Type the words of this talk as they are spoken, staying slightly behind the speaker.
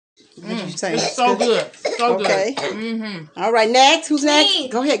What you saying? It's so good. So okay. good. Mm-hmm. All right, next. Who's next? Me.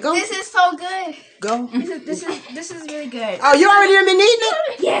 Go ahead. Go. This is so good. Go. This is really good. Oh, you already been eating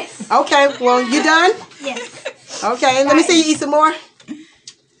it? Yes. Okay. Well, you done? Yes. Okay. Let me see you eat some more.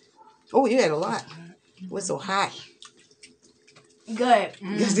 Oh, you had a lot. What's so hot? Good.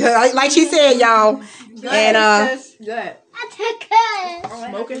 Like she said, y'all. Good. And good.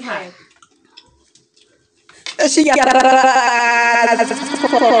 Smoking hot. she got.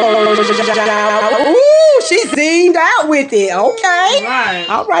 Ooh, she zinged out with it. Okay. Right.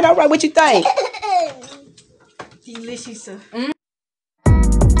 All right. All right. What you think? Delicious.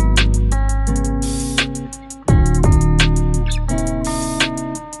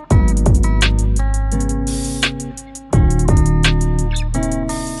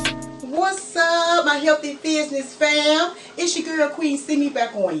 What's up, my healthy business fam? It's your girl Queen. See me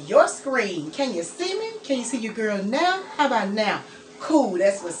back on your screen. Can you see me? Can you see your girl now? How about now? Cool,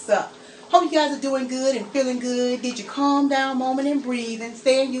 that's what's up. Hope you guys are doing good and feeling good. Did you calm down, moment, and breathe and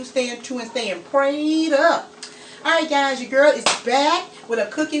staying true and staying prayed up? Alright guys, your girl is back with a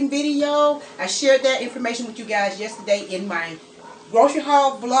cooking video. I shared that information with you guys yesterday in my grocery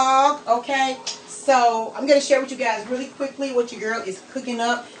haul vlog, okay? So I'm going to share with you guys really quickly what your girl is cooking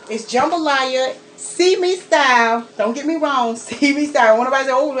up. It's Jambalaya C'me style. Don't get me wrong, C'me style. When nobody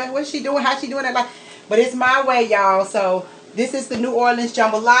say, oh, what's she doing? How's she doing that? But it's my way, y'all. So this is the New Orleans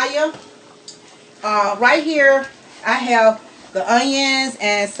Jambalaya. Right here, I have the onions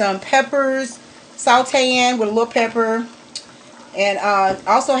and some peppers sauteing with a little pepper. And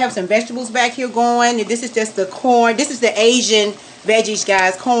also have some vegetables back here going. And this is just the corn. This is the Asian veggies,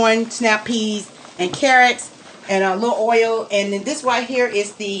 guys. Corn, snap peas, and carrots, and a little oil. And then this right here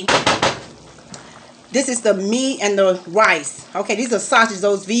is the meat and the rice. Okay, these are sausages,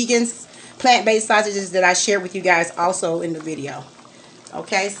 those vegans, plant-based sausages that I shared with you guys also in the video.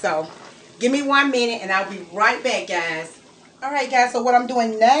 Okay, so give me 1 minute and I'll be right back, guys. All right, guys, so what I'm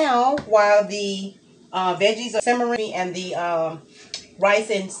doing now while the veggies are simmering and the rice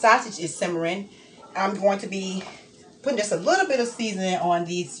and sausage is simmering, I'm going to be putting just a little bit of seasoning on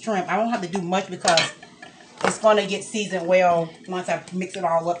these shrimp. I don't have to do much because it's going to get seasoned well once I mix it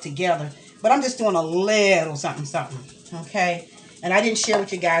all up together. But I'm just doing a little something, okay? And I didn't share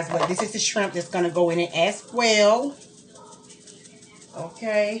with you guys, but this is the shrimp that's going to go in it as well.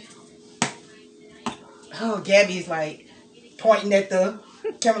 Okay. Oh, Gabby's like pointing at the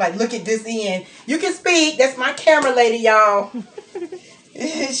camera like, look at this end. You can speak. That's my camera lady, y'all.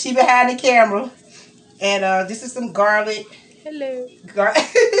 She behind the camera. And this is some garlic. Hello.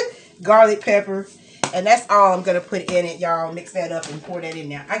 Garlic pepper. And that's all I'm going to put in it, y'all. Mix that up and pour that in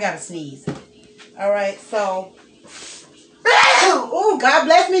there. I got to sneeze. All right, so. Oh, God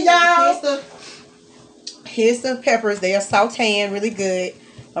bless me, y'all. Here's the peppers. They are sauteing really good.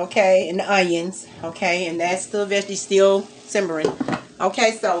 Okay, and the onions. Okay, and that's the veggies still simmering.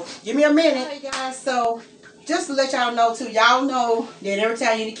 Okay, so give me a minute. All right, guys, so just to let y'all know, too, y'all know that every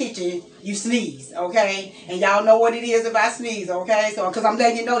time you're in the kitchen, you sneeze, okay? And y'all know what it is if I sneeze, okay? So, because I'm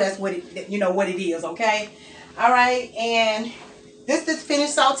letting you know that's what it, you know what it is, okay? All right, and this is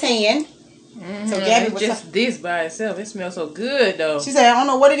finished sauteing. So Gabby was just this by itself. It smells so good, though. She said, I don't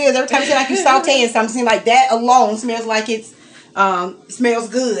know what it is. Every time you say like you sauteing something, it seems like that alone smells like it's smells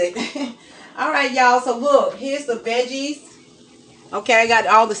good. All right, y'all. So look, here's the veggies. Okay, I got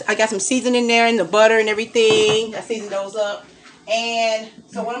all this. I got some seasoning there and the butter and everything. I seasoned those up. And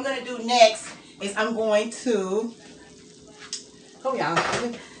so what I'm gonna do next is I'm going to hope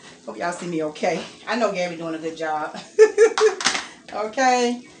y'all see me okay. I know Gabby doing a good job.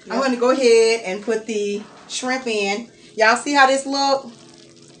 Okay, yep. I'm gonna go ahead and put the shrimp in. Y'all see how this look?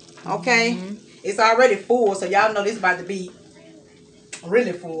 Okay, it's already full, so y'all know this is about to be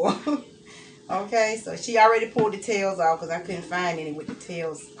really full. Okay, so she already pulled the tails off because I couldn't find any with the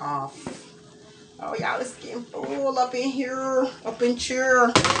tails off. Oh, y'all, it's getting full up in here, up in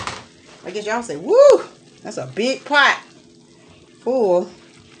here. I guess y'all say, woo, that's a big pot full.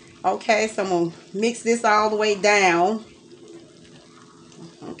 Okay, so I'm going to mix this all the way down.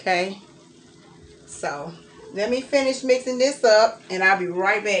 Okay, so let me finish mixing this up and I'll be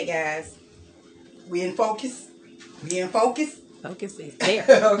right back, guys. We in focus? We in focus? Focus is there.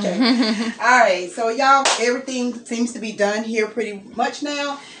 Okay. All right. So, y'all, everything seems to be done here pretty much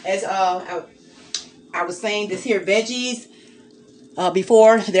now. As I was saying, this here veggies,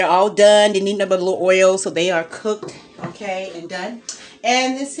 before they're all done. They need a little oil, so they are cooked, okay, and done.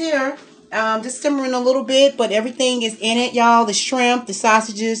 And this here, just simmering a little bit, but everything is in it, y'all. The shrimp, the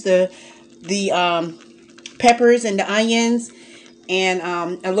sausages, the peppers, and the onions. and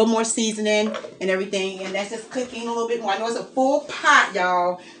a little more seasoning and everything, and that's just cooking a little bit more. I know it's a full pot,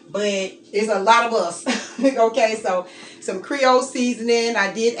 y'all, but it's a lot of us. Okay, so some Creole seasoning,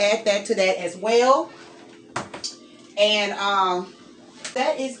 I did add that to that as well, and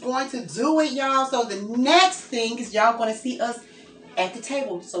that is going to do it, y'all. So the next thing is y'all going to see us at the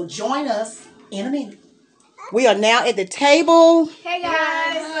table, so join us in a minute. We are now at the table. Hey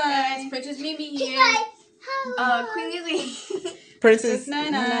guys, Princess Mimi here. Queen Lily. Princess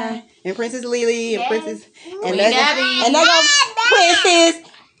Nana and Princess Lily and Princess and Gabby. go Princess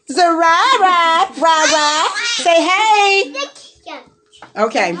Zarara. Say hey.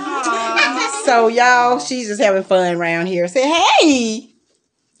 Okay. So y'all, she's just having fun around here. Say hey.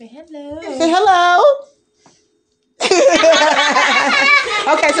 Say hello. Say hello.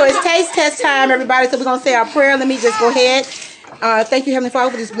 Okay, so it's taste test time, everybody. So we're gonna say our prayer. Let me just go ahead. Thank you, Heavenly Father,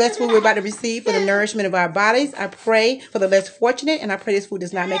 for this blessed food we're about to receive for the nourishment of our bodies. I pray for the less fortunate, and I pray this food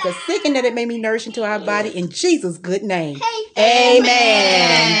does not make us sick, and that it may be nourishing to our body in Jesus' good name.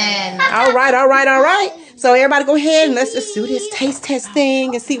 Amen. All right. So everybody go ahead and let's just do this taste test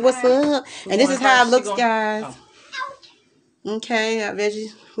thing and see what's up. And this is how it looks, guys. Okay,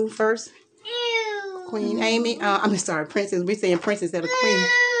 veggies. Who first? Queen Amy. I'm sorry, Princess. We're saying Princess instead of Queen.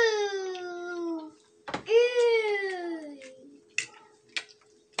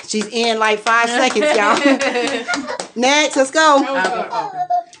 She's in like 5 seconds, y'all. Next, let's go. That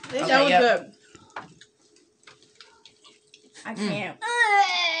was good. I can't.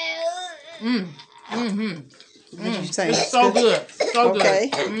 What did you say? It's so good. So Okay.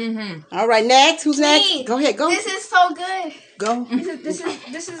 good. All right, next. Who's next? Me. Go ahead. Go. This is so good. Go.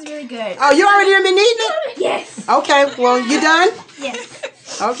 This is really good. Oh, you already done been eating it? Yes. Okay. Well, you done?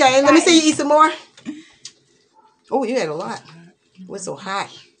 Yes. Okay. Let me see you eat some more. Oh, you had a lot. It was so hot.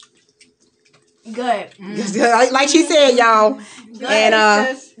 Good. Like she said, y'all. Good.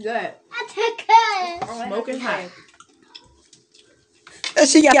 And Good. Smoking hot.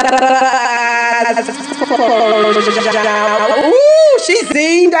 she got. Ooh, she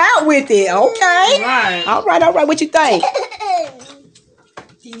zinged out with it. Okay. Right. All right. What you think?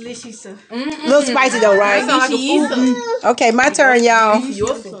 Delicious. A little spicy though, right? Okay, my turn, y'all. You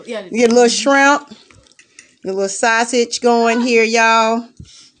get a little shrimp, a little sausage going here, y'all.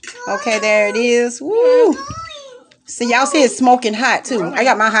 Okay, there it is. Woo. See, y'all see it's smoking hot too. I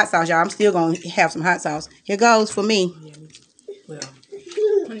got my hot sauce, y'all. I'm still gonna have some hot sauce. Here goes for me. Well.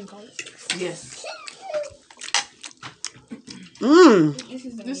 Yes. This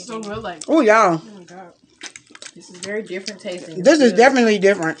is so good. Like. Oh, y'all. Oh my god. This is very different tasting. This is definitely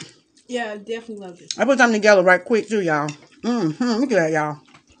different. Yeah, I definitely love this. I put something together right quick too, y'all. Look at that, y'all.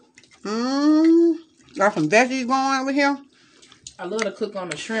 Got some veggies going over here. I love to cook on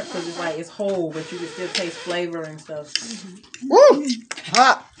the shrimp because it's like it's whole, but you can still taste flavor and stuff. Woo!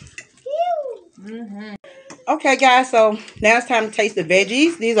 Hot. Okay, guys, so now it's time to taste the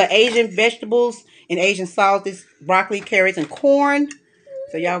veggies. These are Asian vegetables and Asian sauce. This broccoli, carrots, and corn.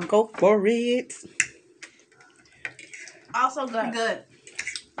 So y'all go for it. Also good. Good.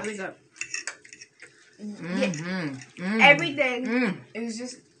 Really good. Everything is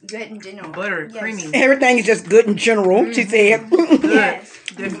just good in general. Butter, creamy. Everything is just good in general, she said. Yes.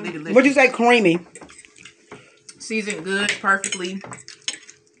 Definitely delicious. What'd you say, creamy? Seasoned good, perfectly.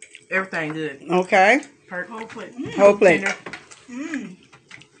 Everything good. Okay. Whole plate. Whole plate.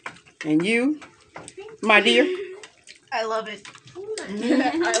 And you, my dear? I love it.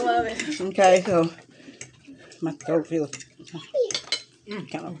 I love it. Okay, so my throat feels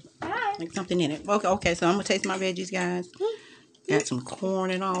kind of like something in it. Okay, so I'm going to taste my veggies, guys. Got some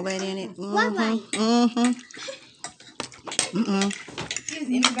corn and all that in it.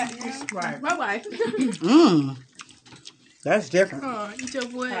 Right. My wife. That's different. Oh, eat your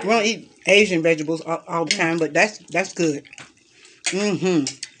boy. We don't eat Asian vegetables all the time, but that's good.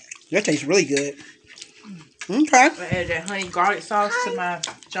 That tastes really good. Okay. I added that honey garlic sauce to my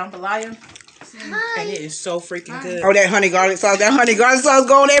jambalaya. And it is so freaking good. Oh, that honey garlic sauce. That honey garlic sauce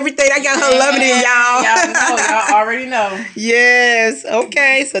going on everything. I got her loving it, y'all. Y'all already know. Yes.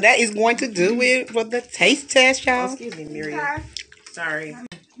 Okay, so that is going to do it for the taste test, y'all. Oh, excuse me, Miriam. Sorry.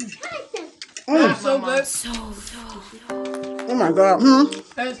 So good. Oh my God.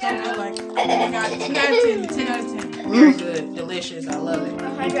 That's so good. Like, 10 out of 10. 10 out of 10. Very good. Delicious. I love it.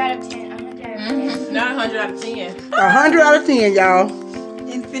 100 out of 10. 100 out of 10. Not 100 out of 10. 100 out of 10, y'all.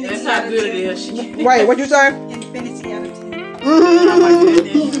 Infinity That's how good it is. Wait, what'd you say? Infinity out of 10. Oh my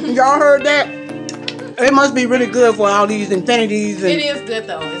goodness. Y'all heard that? It must be really good for all these infinities. And It is good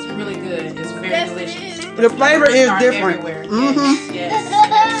though. It's really good. It's very delicious. the flavor is different. Everywhere. Yes.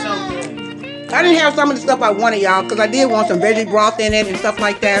 It's so good. I didn't have some of the stuff I wanted, y'all, because I did want some veggie broth in it and stuff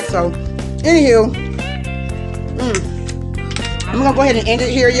like that. So, anywho, I'm going to go ahead and end it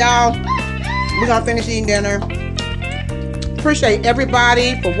here, y'all. We're going to finish eating dinner. Appreciate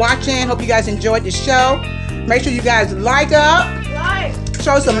everybody for watching. Hope you guys enjoyed the show. Make sure you guys like up.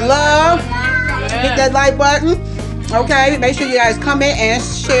 Show some love. Hit that like button. Okay, make sure you guys comment and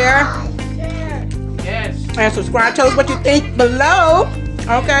share. Yes. And subscribe. Tell us what you think below.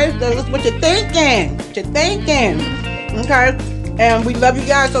 Okay, tell us what you're thinking. Okay, and we love you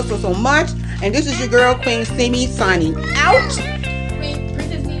guys so much. And this is your girl, Queen C'me, signing out.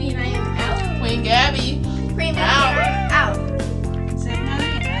 Princess Mimi and I am out. Queen Gabby. Queen out. Say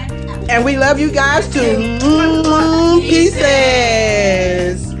night. And we love you guys too. Peace.